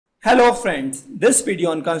Hello friends, this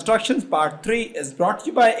video on constructions part 3 is brought to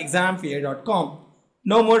you by examfear.com.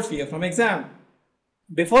 No more fear from exam.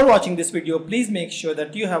 Before watching this video, please make sure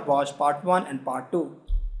that you have watched part 1 and part 2.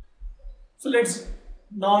 So let's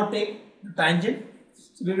now take the tangent.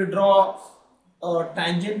 So we will draw a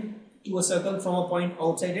tangent to a circle from a point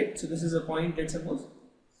outside it. So this is a point, let's suppose.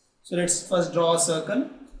 So let's first draw a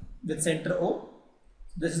circle with center O.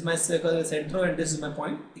 This is my circle with center O and this is my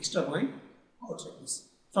point, extra point outside this.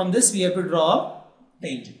 From this we have to draw a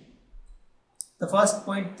tangent. The first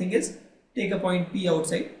point thing is take a point P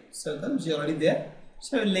outside circle which is already there.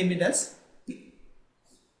 So I will name it as P.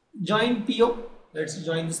 Join PO. Let's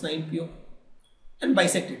join this line PO and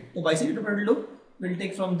bisect it. To bisect it, what we will do? We will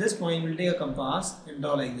take from this point, we will take a compass and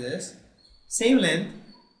draw like this. Same length,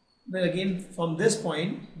 but again from this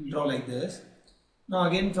point we will draw like this. Now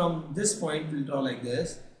again from this point we will draw like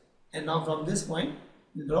this, and now from this point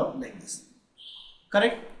we will draw like this.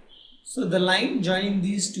 Correct? So the line joining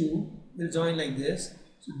these two will join like this.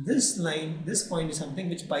 So this line, this point is something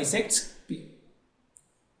which bisects P.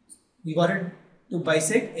 We got it. To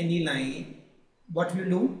bisect any line, what we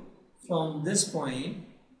do from this point,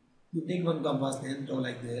 you take one compass length, draw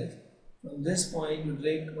like this. From this point, you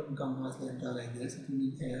take one compass length, draw like this. It will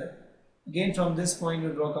be here. Again, from this point,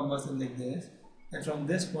 you draw compass length like this, and from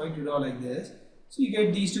this point, you draw like this. So you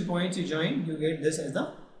get these 2 points. You join. You get this as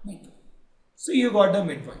the midpoint. So you got the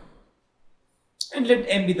midpoint, and let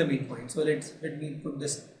M be the midpoint. So let me put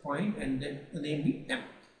this point and let the name be M.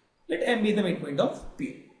 Let M be the midpoint of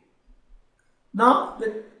P. Now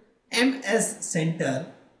with M as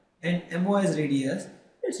center and MO as radius,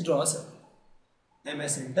 let's draw a circle. M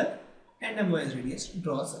as center and MO as radius,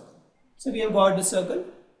 draw a circle. So we have got the circle.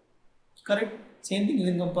 Correct? Same thing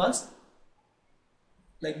using compass.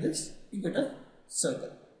 Like this, you get a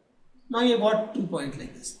circle. Now you have got 2 points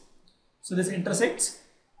like this. So this intersects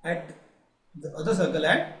at the other circle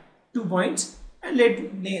at 2 points, and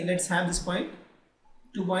let's have this point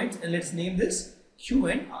 2 points, and let's name this Q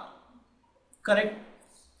and R. Correct?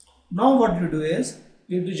 Now what we do is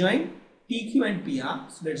we have to join PQ and PR.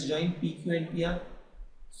 So let's join PQ and PR.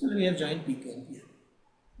 So we have joined PQ and PR.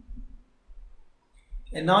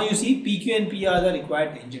 And now you see PQ and PR are the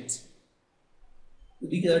required tangents. So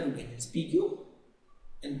these are 2 tangents, PQ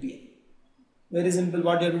and PR. Very simple.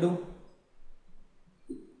 What you have to do?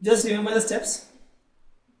 Just remember the steps.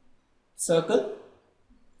 Circle,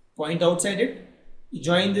 point outside it, you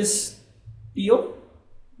join this PO,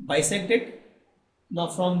 bisect it. Now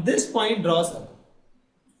from this point draw a circle.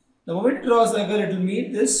 The moment you draw a circle, it will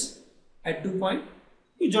meet this at 2 points.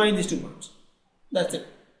 You join these 2 points. That's it.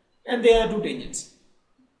 And there are 2 tangents.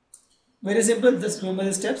 Very simple. Just remember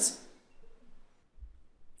the steps.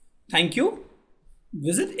 Thank you.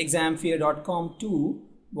 Visit examfear.com to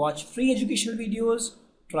watch free educational videos,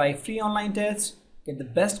 try free online tests, get the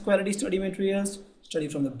best quality study materials, study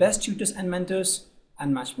from the best tutors and mentors,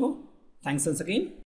 and much more. Thanks once again.